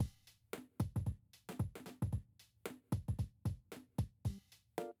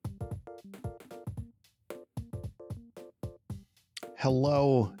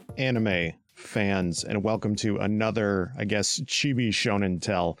Hello, anime fans, and welcome to another, Chibi Shonen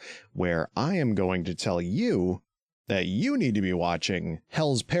Tell, where I am going to tell you that you need to be watching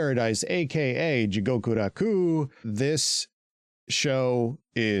Hell's Paradise, aka Jigokuraku. This show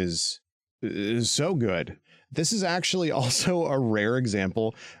is so good. This is actually also a rare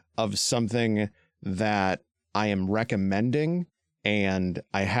example of something that I am recommending, and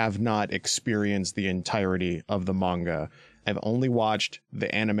I have not experienced the entirety of the manga. I've only watched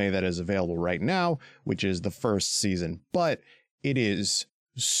the anime that is available right now, which is the first season, but it is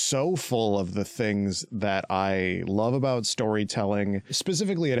so full of the things that I love about storytelling.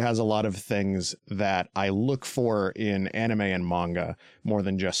 Specifically, it has a lot of things that I look for in anime and manga more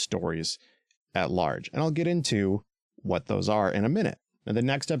than just stories at large. And I'll get into what those are in a minute. Now, the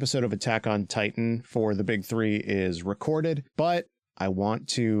next episode of Attack on Titan for the Big Three is recorded, but I want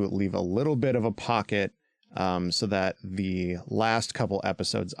to leave a little bit of a pocket so that the last couple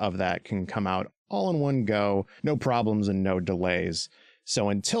episodes of that can come out all in one go, no problems and no delays. So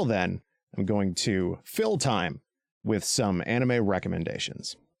until then, I'm going to fill time with some anime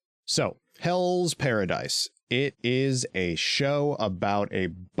recommendations. So, Hell's Paradise. It is a show about a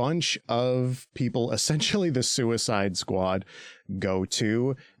bunch of people, essentially the Suicide Squad, go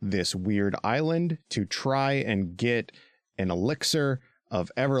to this weird island to try and get an elixir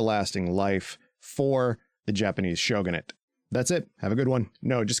of everlasting life for the Japanese shogunate. That's it. Have a good one.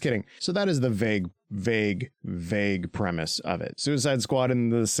 No, just kidding. So that is the vague premise of it. Suicide Squad in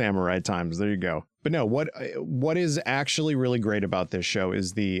the samurai times. There you go. But no, what is actually really great about this show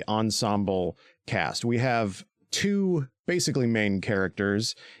is the ensemble cast. We have two basically main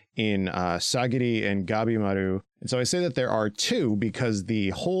characters in Sagiri and Gabimaru. And so I say that there are two because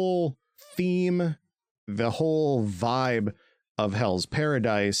the whole theme, the whole vibe of Hell's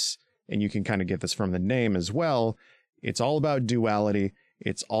Paradise, and you can kind of get this from the name as well, it's all about duality.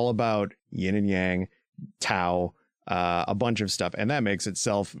 It's all about yin and yang, Tao, a bunch of stuff. And that makes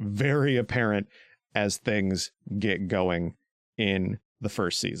itself very apparent as things get going in the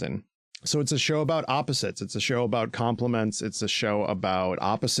first season. So it's a show about opposites. It's a show about complements. It's a show about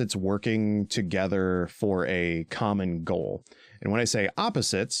opposites working together for a common goal. And when I say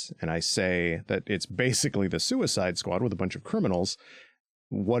opposites, and I say that it's basically the Suicide Squad with a bunch of criminals,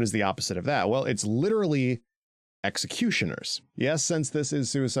 what is the opposite of that? Well, it's literally executioners. Yes, since this is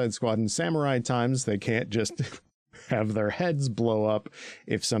Suicide Squad in samurai times, they can't just have their heads blow up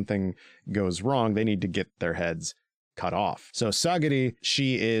if something goes wrong. They need to get their heads cut off. So Sagiri,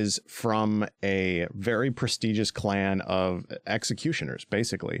 she is from a very prestigious clan of executioners,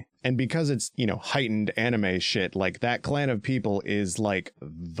 basically. And because it's, heightened anime shit, like that clan of people is like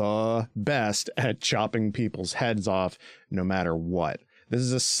the best at chopping people's heads off no matter what. This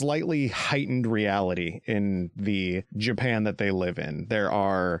is a slightly heightened reality in the Japan that they live in. There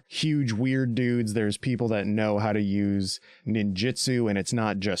are huge weird dudes. There's people that know how to use ninjutsu, and it's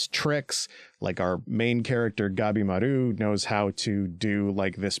not just tricks. Like our main character, Gabimaru, knows how to do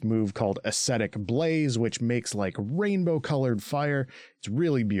like this move called Ascetic Blaze, which makes like rainbow colored fire. It's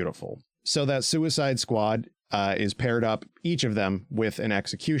really beautiful. So that Suicide Squad is paired up, each of them, with an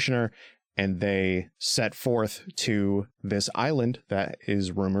executioner, and they set forth to this island that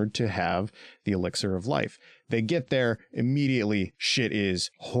is rumored to have the elixir of life. They get there immediately. Shit is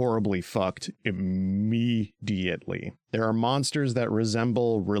horribly fucked immediately. There are monsters that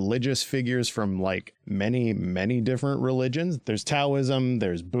resemble religious figures from like many different religions. There's Taoism,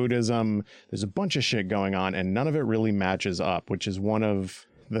 there's Buddhism, there's a bunch of shit going on, and none of it really matches up, which is one of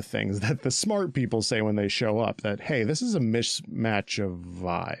the things that the smart people say when they show up, that, hey, this is a mismatch of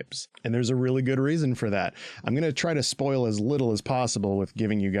vibes. And there's a really good reason for that. I'm going to try to spoil as little as possible with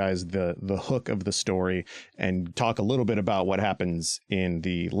giving you guys the hook of the story and talk a little bit about what happens in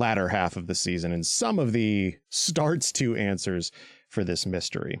the latter half of the season and some of the starts to answers for this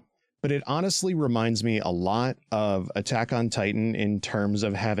mystery. But it honestly reminds me a lot of Attack on Titan in terms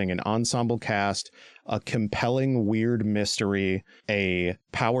of having an ensemble cast, a compelling weird mystery, a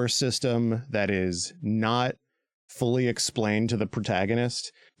power system that is not fully explained to the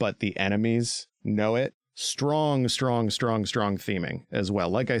protagonist, but the enemies know it. Strong theming as well.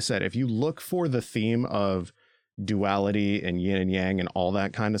 Like I said, if you look for the theme of duality and yin and yang and all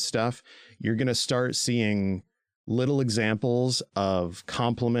that kind of stuff, you're going to start seeing little examples of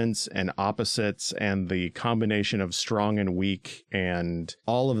complements and opposites and the combination of strong and weak and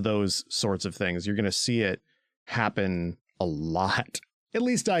all of those sorts of things. You're going to see it happen a lot. At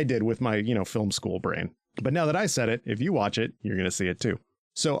least I did with my, film school brain. But now that I said it, if you watch it, you're going to see it too.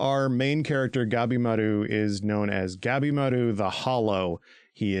 So our main character, Gabimaru, is known as Gabimaru the Hollow.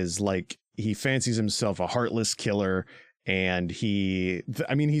 He is he fancies himself a heartless killer, And he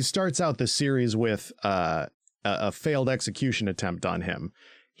starts out the series with a failed execution attempt on him.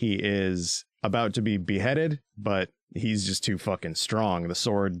 He is about to be beheaded, but he's just too fucking strong. The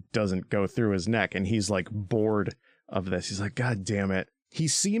sword doesn't go through his neck, and he's like bored of this. He's like, God damn it. He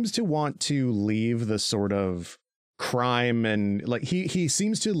seems to want to leave the sort of crime, and like he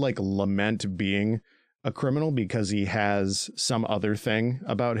seems to like lament being a criminal because he has some other thing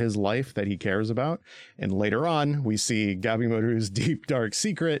about his life that he cares about. And later on, we see Gabimaru's deep, dark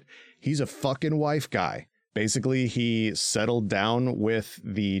secret. He's a fucking wife guy. Basically, he settled down with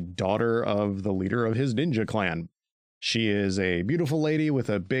the daughter of the leader of his ninja clan. She is a beautiful lady with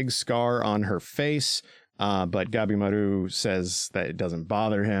a big scar on her face. But Gabimaru says that it doesn't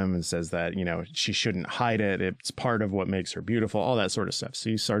bother him and says that, you know, she shouldn't hide it. It's part of what makes her beautiful, all that sort of stuff. So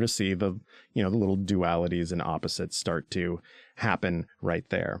you start to see the, you know, the little dualities and opposites start to happen right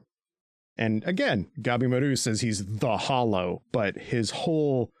there. And again, Gabimaru says he's the Hollow, but his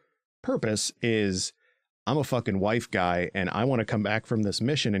whole purpose is, I'm a fucking wife guy and I want to come back from this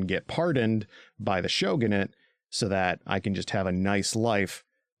mission and get pardoned by the shogunate so that I can just have a nice life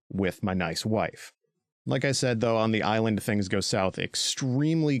with my nice wife. Like I said, though, on the island, things go south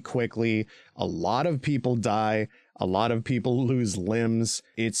extremely quickly. A lot of people die. A lot of people lose limbs.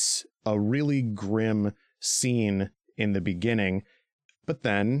 It's a really grim scene in the beginning. But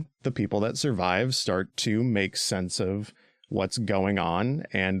then the people that survive start to make sense of what's going on,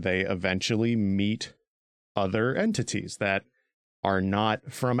 and they eventually meet other entities that are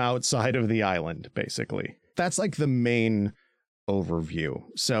not from outside of the island, basically. That's like the main overview.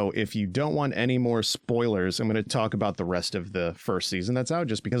 So if you don't want any more spoilers, I'm going to talk about the rest of the first season that's out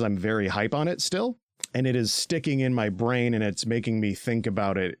just because I'm very hype on it still. And it is sticking in my brain and it's making me think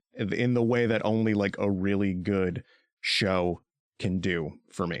about it in the way that only like a really good show can do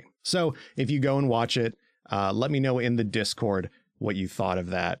for me. So if you go and watch it, let me know in the Discord what you thought of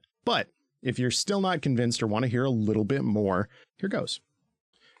that. But if you're still not convinced or want to hear a little bit more, here goes.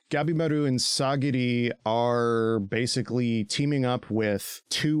 Gabimaru and Sagiri are basically teaming up with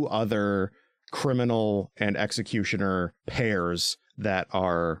two other criminal and executioner pairs that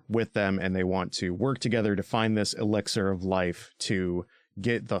are with them, and they want to work together to find this elixir of life to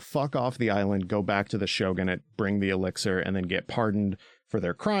get the fuck off the island, go back to the shogunate, bring the elixir, and then get pardoned for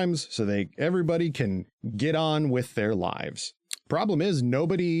their crimes so everybody can get on with their lives. Problem is,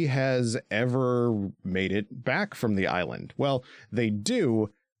 nobody has ever made it back from the island. Well, they do,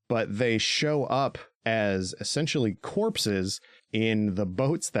 but they show up as essentially corpses in the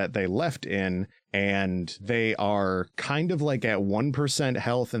boats that they left in, and they are kind of like at 1%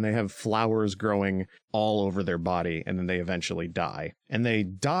 health, and they have flowers growing all over their body, and then they eventually die. And they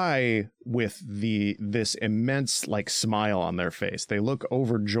die with this immense like smile on their face. They look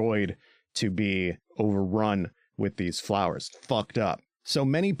overjoyed to be overrun with these flowers. Fucked up. So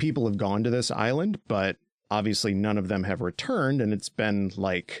many people have gone to this island, but obviously none of them have returned, and it's been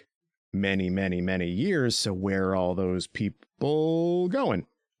like many, many, many years. So where are all those people going?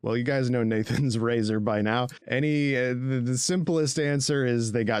 Well, you guys know Nathan's razor by now. The simplest answer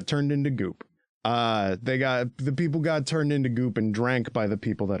is they got turned into goop. The people got turned into goop and drank by the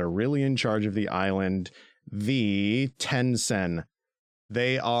people that are really in charge of the island, the Tensen.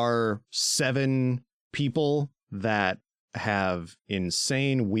 They are 7 people that have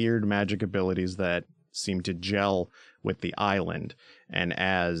insane, weird magic abilities that seem to gel with the island. And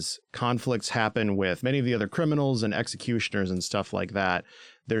as conflicts happen with many of the other criminals and executioners and stuff like that,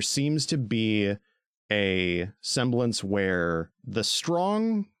 there seems to be a semblance where the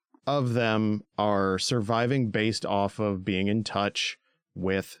strong of them are surviving based off of being in touch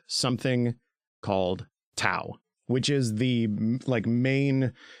with something called Tao, which is the like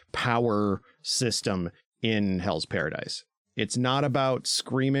main power system in Hell's Paradise. It's not about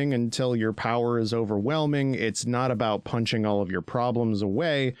screaming until your power is overwhelming. It's not about punching all of your problems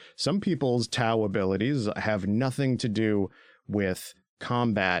away. Some people's Tao abilities have nothing to do with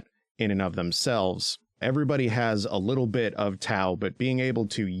combat in and of themselves. Everybody has a little bit of Tao, but being able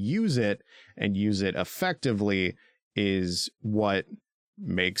to use it and use it effectively is what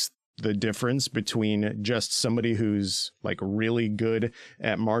makes the difference between just somebody who's like really good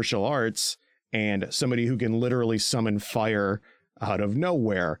at martial arts and somebody who can literally summon fire out of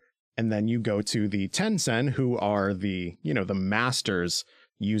nowhere. And then you go to the Tensen, who are the masters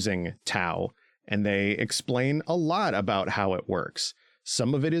using Tao, and they explain a lot about how it works.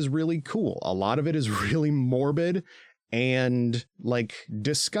 Some of it is really cool. A lot of it is really morbid and like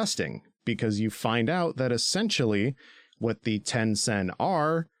disgusting, because you find out that essentially what the Tensen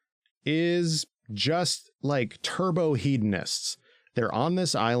are is just like turbo hedonists. They're on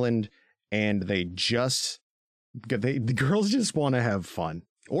this island and they just The girls just want to have fun.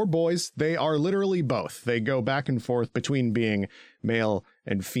 Or boys, they are literally both. They go back and forth between being male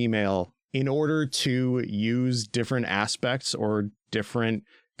and female in order to use different aspects or different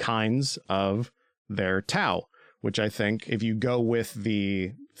kinds of their Tao, which I think if you go with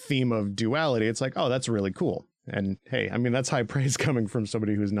the theme of duality, it's like, oh, that's really cool. And hey, I mean, that's high praise coming from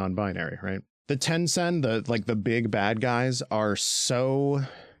somebody who's non-binary, right? The Tensen, the big bad guys, are so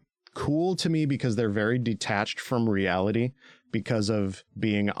cool to me because they're very detached from reality because of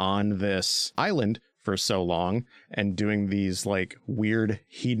being on this island for so long and doing these like weird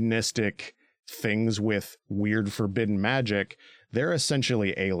hedonistic things with weird forbidden magic. They're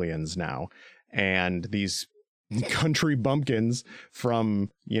essentially aliens now. And these country bumpkins from,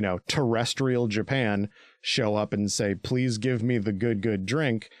 terrestrial Japan show up and say, please give me the good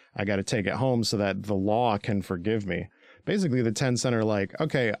drink. I got to take it home so that the law can forgive me. Basically, the Tensen are like,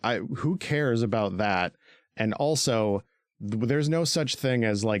 okay, who cares about that? And also, there's no such thing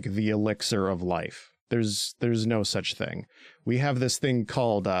as like the elixir of life. There's no such thing. We have this thing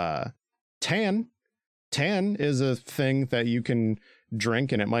called tan. Tan is a thing that you can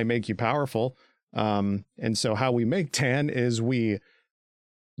drink and it might make you powerful. And so how we make tan is we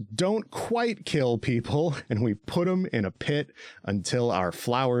don't quite kill people and we put them in a pit until our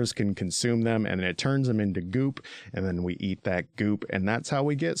flowers can consume them, and it turns them into goop, and then we eat that goop, and that's how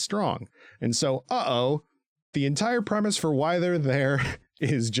we get strong. And so, the entire premise for why they're there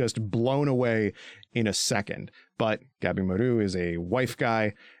is just blown away in a second. But Gabimaru is a wife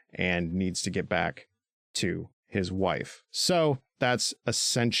guy and needs to get back to his wife. So that's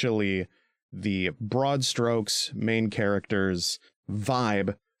essentially the broad strokes, main characters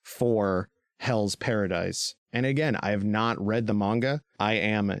vibe for Hell's Paradise. And again, I have not read the manga. I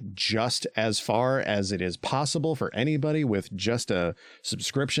am just as far as it is possible for anybody with just a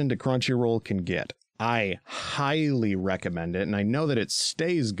subscription to Crunchyroll can get. I highly recommend it, and I know that it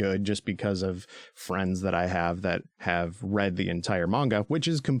stays good just because of friends that I have that have read the entire manga, which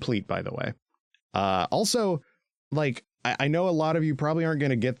is complete, by the way. Also, like, I know a lot of you probably aren't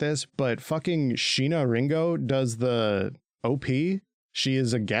going to get this, but fucking Sheena Ringo does the OP. She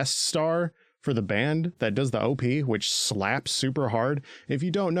is a guest star for the band that does the OP, which slaps super hard. If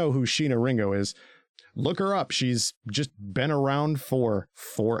you don't know who Sheena Ringo is, look her up. She's just been around for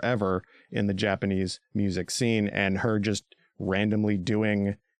forever in the Japanese music scene, and her just randomly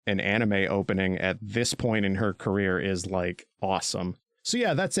doing an anime opening at this point in her career is like awesome. So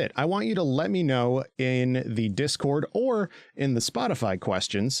yeah, that's it. I want you to let me know in the Discord or in the Spotify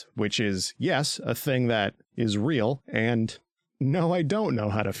questions, which is, yes, a thing that is real, and no, I don't know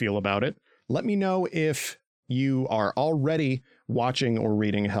how to feel about it. Let me know if you are already watching or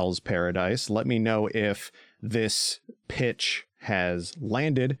reading Hell's Paradise. Let me know if this pitch has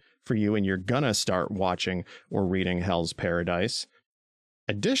landed for you and you're gonna start watching or reading Hell's Paradise.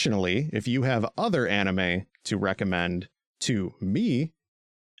 Additionally, if you have other anime to recommend to me,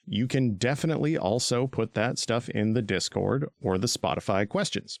 you can definitely also put that stuff in the Discord or the Spotify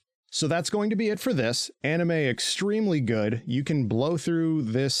questions. So that's going to be it for this. Anime extremely good. You can blow through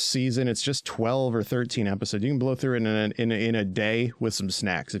this season. It's just 12 or 13 episodes. You can blow through it in a day with some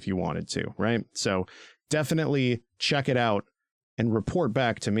snacks if you wanted to, right? So definitely check it out and report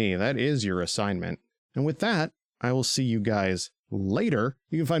back to me. That is your assignment. And with that, I will see you guys later.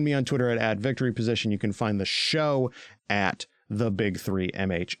 You can find me on Twitter at @VictoryPosition. You can find the show at The Big 3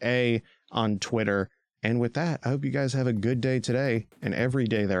 MHA on Twitter. And with that, I hope you guys have a good day today and every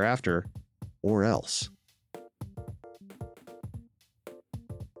day thereafter, or else.